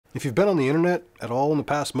If you've been on the internet at all in the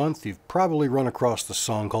past month, you've probably run across the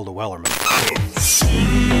song called the Wellerman.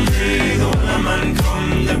 Someday the Wellerman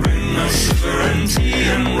come to bring us sugar and tea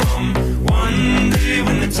and rum. One day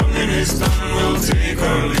when the tonguing is done, we'll take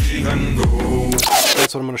our leave and go.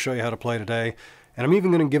 That's what I'm going to show you how to play today, and I'm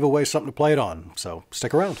even going to give away something to play it on, so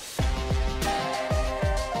stick around.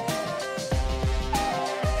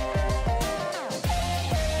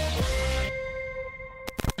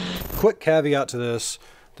 Quick caveat to this,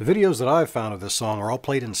 the videos that I've found of this song are all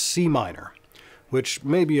played in C minor, which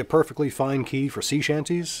may be a perfectly fine key for sea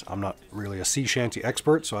shanties. I'm not really a sea shanty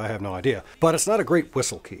expert, so I have no idea. But it's not a great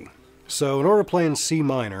whistle key. So in order to play in C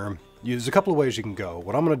minor, there's a couple of ways you can go.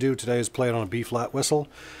 What I'm going to do today is play it on a B-flat whistle.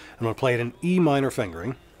 I'm going to play it in E minor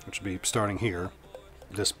fingering, which will be starting here.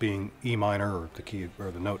 This being E minor, or the key, or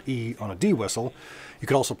the note E on a D whistle. You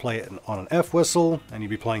could also play it on an F whistle, and you'd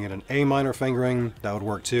be playing it in A minor fingering. That would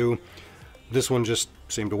work too. This one just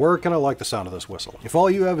seemed to work, and I like the sound of this whistle. If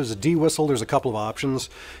all you have is a D whistle, there's a couple of options.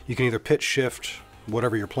 You can either pitch shift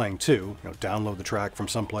whatever you're playing to, download the track from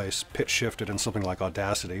someplace, pitch shift it in something like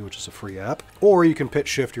Audacity, which is a free app, or you can pitch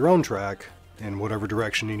shift your own track in whatever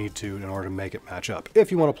direction you need to in order to make it match up,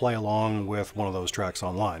 if you want to play along with one of those tracks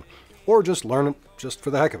online. Or just learn it just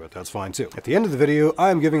for the heck of it, that's fine too. At the end of the video,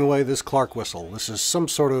 I'm giving away this Clark whistle. This is some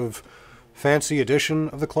sort of fancy edition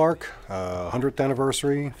of the Clark, 100th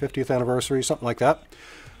anniversary, 50th anniversary, something like that.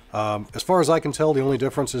 As far as I can tell, the only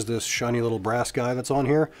difference is this shiny little brass guy that's on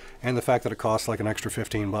here, and the fact that it costs like an extra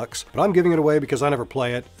 15 bucks. But I'm giving it away because I never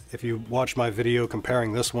play it. If you watch my video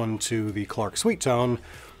comparing this one to the Clark Sweet Tone,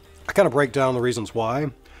 I kind of break down the reasons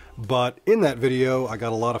why. But in that video, I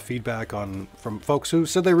got a lot of feedback from folks who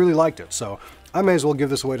said they really liked it, so I may as well give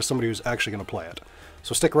this away to somebody who's actually going to play it.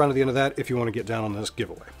 So stick around to the end of that if you want to get down on this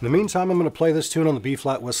giveaway. In the meantime, I'm going to play this tune on the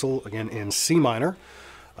B-flat whistle, again in C minor,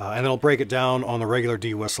 and then I'll break it down on the regular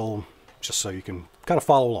D whistle, just so you can kind of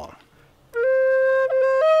follow along.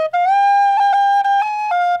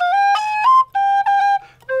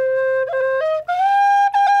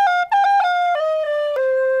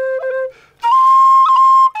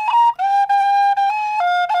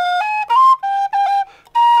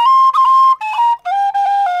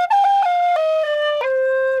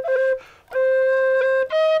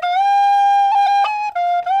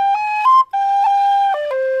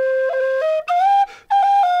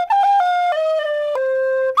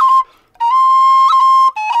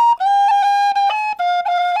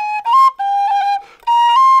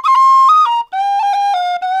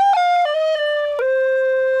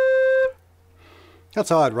 That's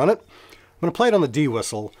how I'd run it. I'm going to play it on the D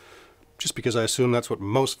whistle, just because I assume that's what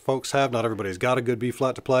most folks have. Not everybody's got a good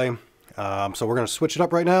B-flat to play. So we're going to switch it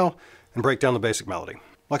up right now and break down the basic melody.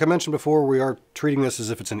 Like I mentioned before, we are treating this as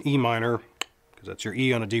if it's an E minor, because that's your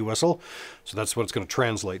E on a D whistle. So that's what it's going to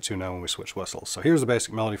translate to now when we switch whistles. So here's the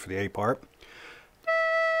basic melody for the A part.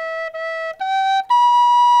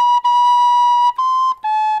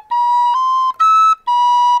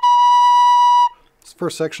 This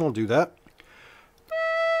first section will do that.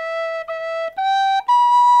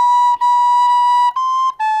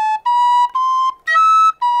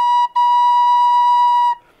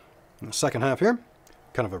 The second half here,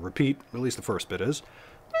 kind of a repeat, at least the first bit is.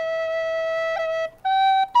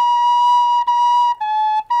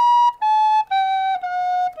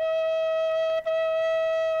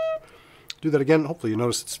 Do that again. Hopefully you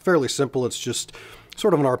notice it's fairly simple. It's just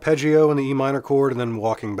sort of an arpeggio in the E minor chord and then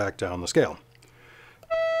walking back down the scale.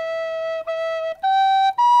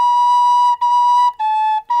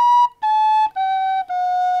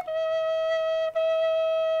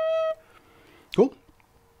 Cool.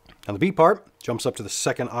 Now the B part jumps up to the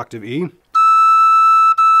second octave E.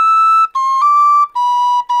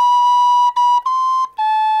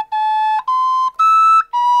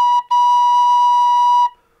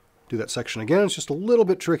 Do that section again. It's just a little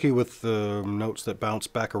bit tricky with the notes that bounce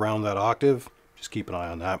back around that octave. Just keep an eye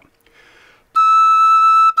on that.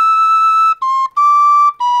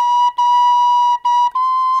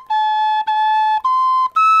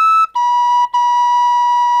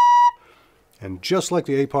 And just like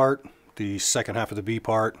the A part, the second half of the B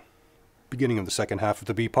part, beginning of the second half of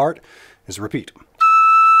the B part, is a repeat.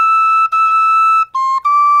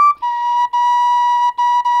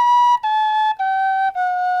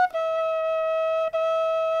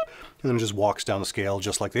 And then it just walks down the scale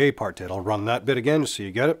just like the A part did. I'll run that bit again just so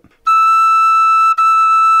you get it.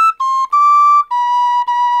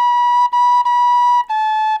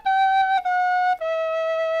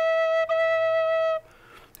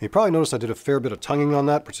 You probably noticed I did a fair bit of tonguing on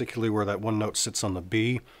that, particularly where that one note sits on the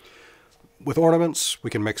B. With ornaments, we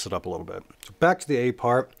can mix it up a little bit. So back to the A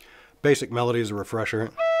part. Basic melody as a refresher.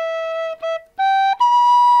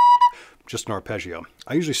 just an arpeggio.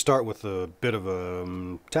 I usually start with a bit of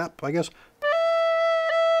a tap, I guess.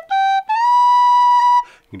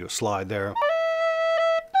 You can do a slide there.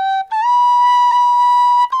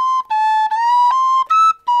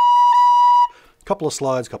 Couple of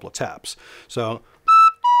slides, couple of taps. So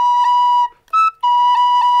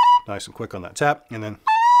nice and quick on that tap, and then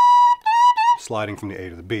sliding from the A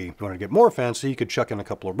to the B. If you want to get more fancy, you could chuck in a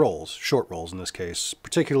couple of rolls, short rolls in this case,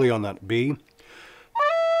 particularly on that B,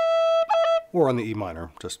 or on the E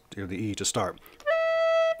minor, just the E to start.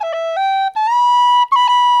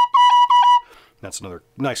 That's another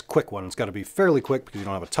nice quick one. It's got to be fairly quick because you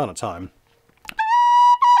don't have a ton of time.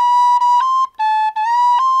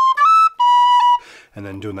 And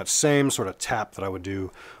then doing that same sort of tap that I would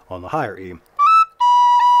do on the higher E. And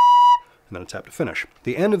then a tap to finish.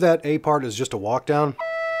 The end of that A part is just a walk down.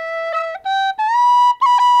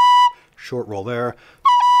 Short roll there.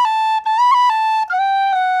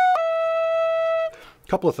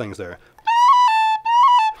 Couple of things there.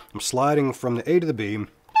 I'm sliding from the A to the B,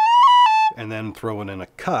 and then throwing in a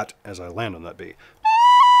cut as I land on that B.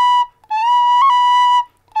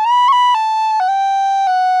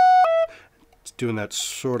 Doing that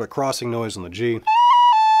sort of crossing noise on the G,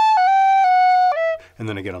 and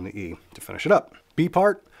then again on the E to finish it up. B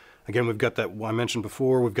part, again, we've got that, I mentioned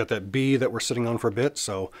before, we've got that B that we're sitting on for a bit,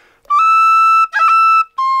 so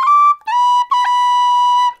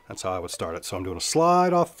that's how I would start it. So I'm doing a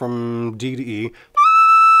slide off from D to E,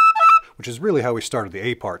 which is really how we started the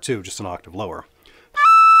A part too, just an octave lower.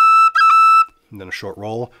 And then a short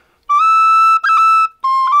roll.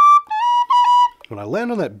 When I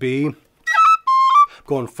land on that B,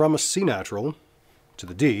 going from a C natural to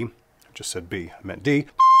the D, I just said B, I meant D.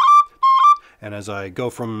 And as I go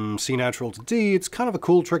from C natural to D, it's kind of a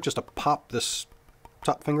cool trick just to pop this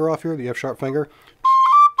top finger off here, the F sharp finger.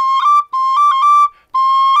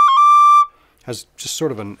 Has just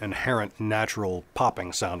sort of an inherent natural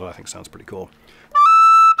popping sound that I think sounds pretty cool.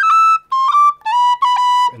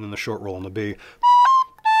 And then the short roll on the B.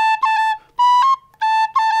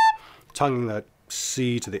 Tonguing that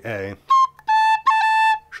C to the A.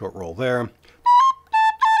 Short roll there.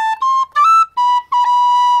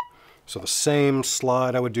 So the same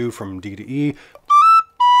slide I would do from D to E,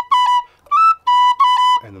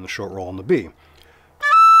 and then the short roll on the B.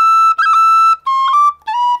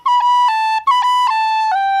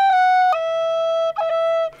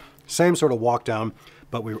 Same sort of walk down,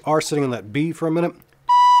 but we are sitting on that B for a minute.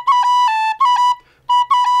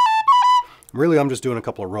 Really, I'm just doing a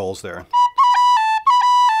couple of rolls there.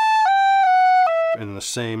 In the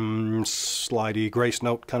same slidey grace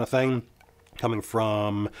note kind of thing, coming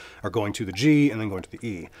from, or going to the G and then going to the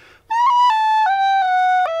E.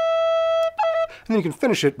 And then you can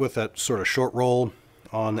finish it with that sort of short roll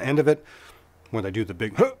on the end of it, where they do the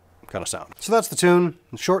big kind of sound. So that's the tune,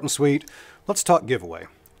 short and sweet. Let's talk giveaway.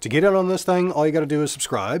 To get in on this thing, all you got to do is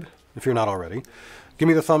subscribe, if you're not already. Give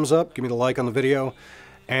me the thumbs up, give me the like on the video,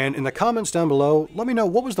 and in the comments down below, let me know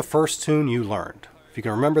what was the first tune you learned. If you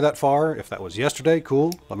can remember that far, if that was yesterday,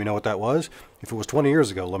 cool, let me know what that was. If it was 20 years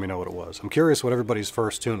ago, let me know what it was. I'm curious what everybody's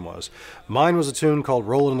first tune was. Mine was a tune called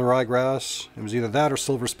Rollin' in the Ryegrass. It was either that or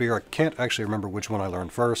Silver Spear. I can't actually remember which one I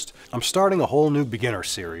learned first. I'm starting a whole new beginner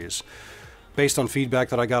series. Based on feedback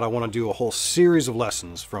that I got, I want to do a whole series of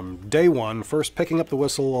lessons from day one, first picking up the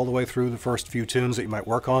whistle all the way through the first few tunes that you might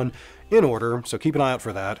work on in order, so keep an eye out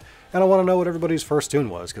for that. And I want to know what everybody's first tune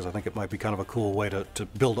was, because I think it might be kind of a cool way to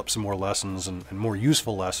build up some more lessons and more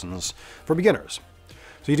useful lessons for beginners.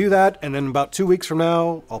 So you do that, and then about 2 weeks from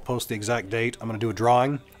now, I'll post the exact date. I'm going to do a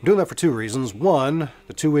drawing. I'm doing that for two reasons. One,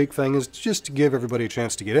 the 2-week thing is just to give everybody a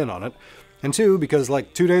chance to get in on it. And two, because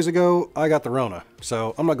like 2 days ago, I got the Rona.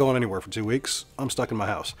 So I'm not going anywhere for 2 weeks. I'm stuck in my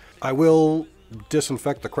house. I will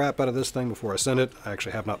disinfect the crap out of this thing before I send it. I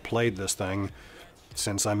actually have not played this thing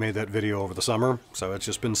since I made that video over the summer. So it's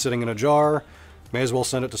just been sitting in a jar. May as well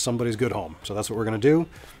send it to somebody's good home. So that's what we're going to do.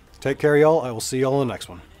 Take care, y'all. I will see y'all in the next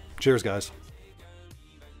one. Cheers, guys.